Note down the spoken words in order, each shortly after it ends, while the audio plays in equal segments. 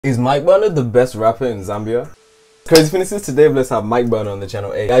Is Mike Burner the best rapper in Zambia? Crazy Phoenixes, today let's have Mike Burner on the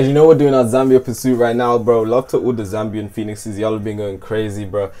channel. Hey guys, you know we're doing our Zambia pursuit right now, bro. Love to all the Zambian Phoenixes. Y'all have been going crazy,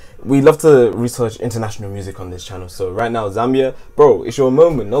 bro. We love to research international music on this channel. So right now, Zambia, bro, it's your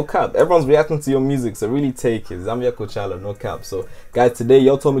moment, no cap. Everyone's reacting to your music, so really take it. Zambia Coachella, no cap. So guys, today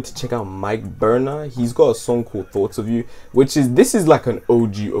y'all told me to check out Mike Burner. He's got a song called Thoughts of You, this is like an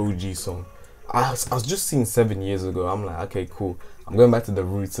OG song. I was just seeing 7 years ago. I'm like, okay, cool. I'm going back to the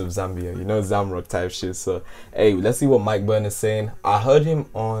roots of Zambia, you know, zamrock type shit. So, hey, let's see what Mike Burner is saying. I heard him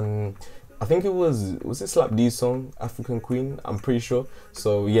on, I think it was it Slap D's song, African Queen, I'm pretty sure.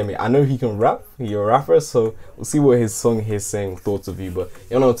 So, yeah, I know he can rap. He's a rapper, so we'll see what his song is saying, Thoughts of You. But you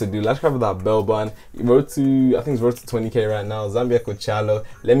don't know what to do. Let's cover that bell button. He wrote to, I think he's wrote to 20K right now. Zambia Coachella.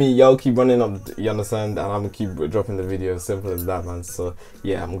 Y'all keep running up, you understand? And I'm gonna keep dropping the video. Simple as that, man. So,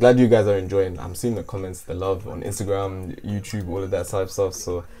 yeah, I'm glad you guys are enjoying. I'm seeing the comments, the love on Instagram, YouTube, all of that type of stuff.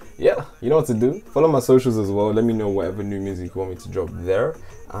 So, yeah, you know what to do. Follow my socials as well. Let me know whatever new music you want me to drop there.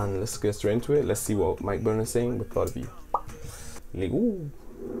 And let's get straight into it. Let's see what Mike Burner is saying with Thought of You. Like, ooh.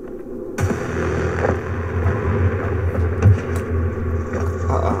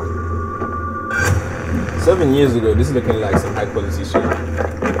 7 years ago, this is looking like some high quality shit.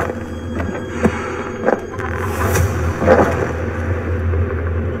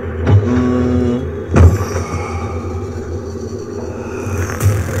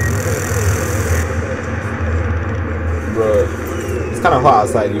 Bro, it's kind of hot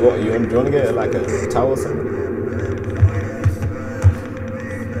outside. Do you want to get like a towel or something?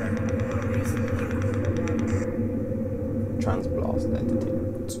 Transblast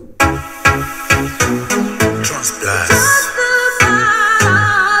Entertainment.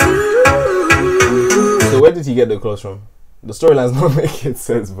 So where did he get the clothes from? The storyline's not making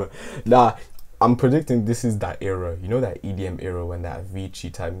sense, but nah, I'm predicting this is that era. You know, that EDM era when that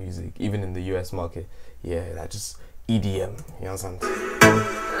Avicii type music, even in the US market. Yeah, that just EDM, you understand?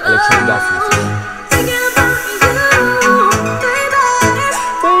 Electronic dance music.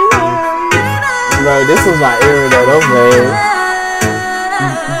 Bro, this was my era though, don't play.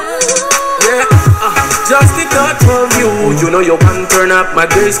 Just the thought of you, you know you can turn up my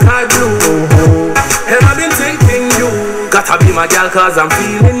gray sky blue. And I've been thinking you gotta be my gal cause I'm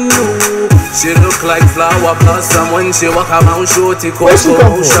feeling you. She look like flower blossom when she walk around shorty coastal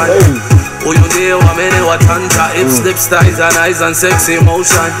motion. Oh you there what many what tanta hips, lips, thighs and eyes and sexy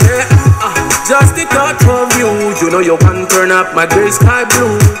motion. Just the thought of you, you know you can turn up my gray sky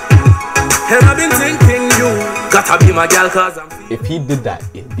blue. And I've been thinking you gotta be my gal cause I'm feeling. If he did that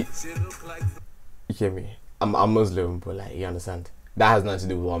in this, you hear me? I'm Muslim, but like, you understand? That has nothing to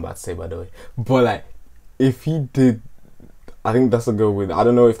do with what I'm about to say, by the way. But like, if he did, I think that's a good win. I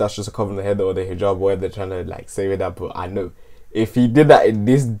don't know if that's just a cover in the head or the hijab, where they're trying to like say with that, but I know if he did that in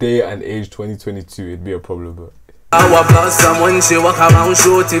this day and age 2022, it'd be a problem, bro. Our blossom when she walk around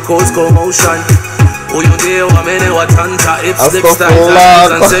shorty coastal motion. Oh you there what many what tanta hips, lips, thighs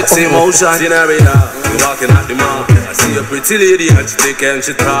and sexy motion. Scenario, we walking at the market. I see a pretty lady and she take and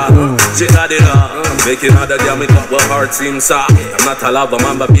she talk. She got it up, making other girl make up what heart seems soft. I'm not a lover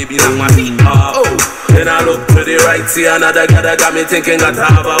man, but baby like my feet off. Then I look to the right, see another girl that got me thinking got to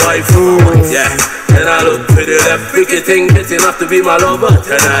have a wife. Yeah. Then I look to the left, picky thing, get enough to be my lover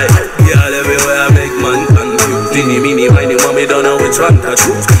tonight. Yeah, everywhere I make man confused. Dini, mini, whiny, want me don't know which one to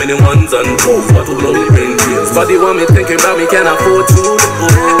choose. Coming in ones and twos, but who know me bring tears. Body want me thinking about me, can afford to.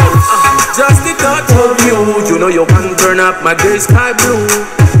 Just the thought of you, you know you can turn up my gray sky blue.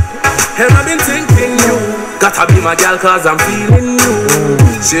 And I've been thinking you gotta be my gal cause I'm feeling you.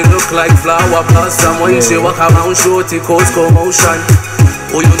 She look like flower blossom when she walk around shorty coastal motion.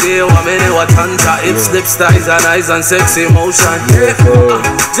 Oh you there what many what tanta hips, lips, thighs and eyes and sexy motion.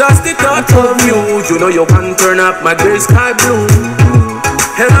 Just the thought of you, you know you can turn up my gray sky blue.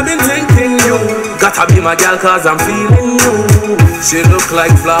 And I've been thinking you gotta be my gal cause I'm feeling you. She look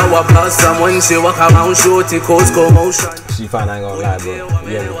like flower blossom when she walk around shorty coastal motion. She fine, I ain't gonna lie, bro.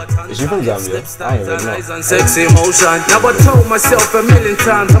 Yeah, is she from Zambia? I ain't really know. Sexy motion. Now I told myself a million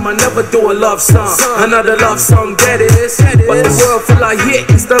times I'ma never do a love song. Another love song, that is. But the world full of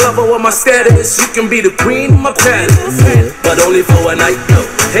hits, the lover with my status. You can be the queen of my palace, but only for a night though.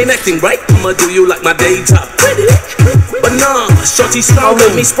 Ain't acting right, I'ma do you like my day job. But nah, shorty strong,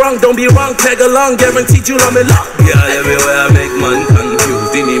 let me sprung. Don't be wrong, tag along, guaranteed you love me long. Yeah, everywhere I make man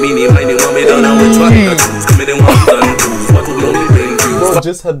confused. Dini, mini, whiny, want me don't know which one to choose. Coming in ones and twos, but who know me bring you. Bro, I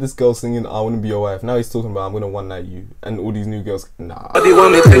just heard this girl singing I Wanna Be Your Wife. Now he's talking about I'm gonna one night you. And all these new girls, nah. Body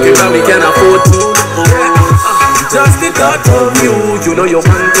want me thinking about me, can afford to. Just the thought of you, you know you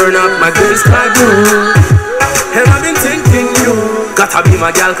can turn up my gray sky blue. And I've been thinking you Gotta be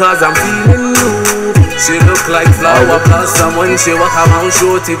my gal cause I'm feeling new. She look like flower blossom when she walk around,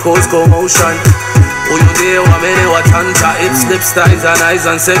 shorty cause commotion. Oh, you there, woman, what tanta, hips, lips, thighs, and eyes,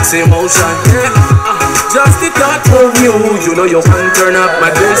 and sexy motion. Just the thought of you, you know you can turn up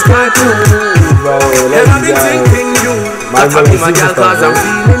my place can't do. And I've been thinking you, gotta be my gal cause I'm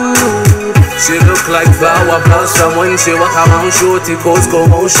feeling new. She look like flower blossom when she walk around, shorty cause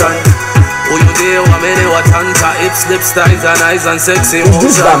commotion. Oh, you there, woman, what tanta, hips, lips, thighs, and eyes, and sexy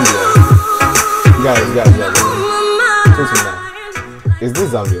motion. Guys. Is this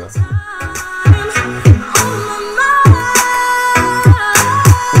Zambia?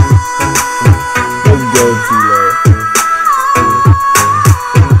 Let's go, Tilo.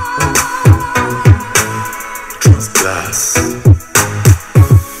 Class.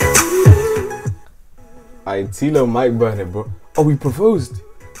 Alright, Tilo might burn it, bro. Oh, we proposed.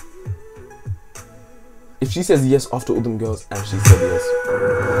 If she says yes after all them girls, and she said yes.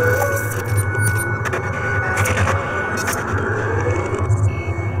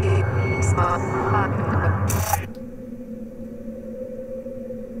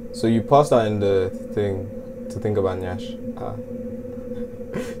 So you passed out in the thing to think about Nyash.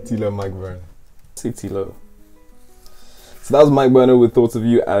 Tilo, Mike Burner. Say Tilo. So that was Mike Burner with Thoughts of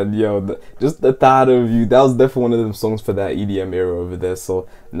You, and yo, just the thought of you, that was definitely one of them songs for that EDM era over there. So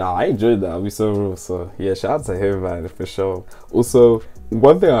nah, I enjoyed that. We so real. So yeah, shout out to him, man, for sure. Also,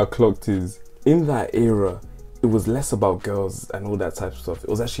 one thing I clocked is in that era, it was less about girls and all that type of stuff. It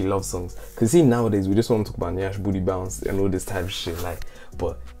was actually love songs. Cause see, nowadays we just want to talk about Nyash, booty bounce, and all this type of shit. Like,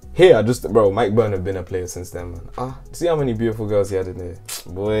 but here, bro, Mike Burner been a player since then, man. See how many beautiful girls he had in there.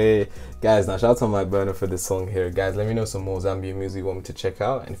 Boy, guys, now shout out to Mike Burner for this song here. Guys, let me know some more Zambian music you want me to check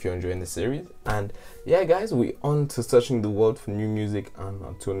out, and if you're enjoying the series. And yeah, guys, we on to searching the world for new music. And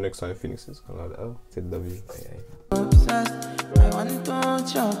until next time, Phoenixes. I love L. Say W. I want to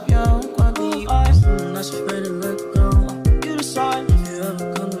chop your quality eyes. Not afraid to let go. You decide if you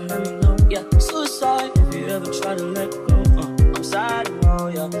ever come to let me know. Yeah, suicide if you ever try to let go. I'm sad, I know,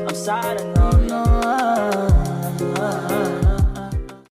 yeah. I'm sad, I know, yeah.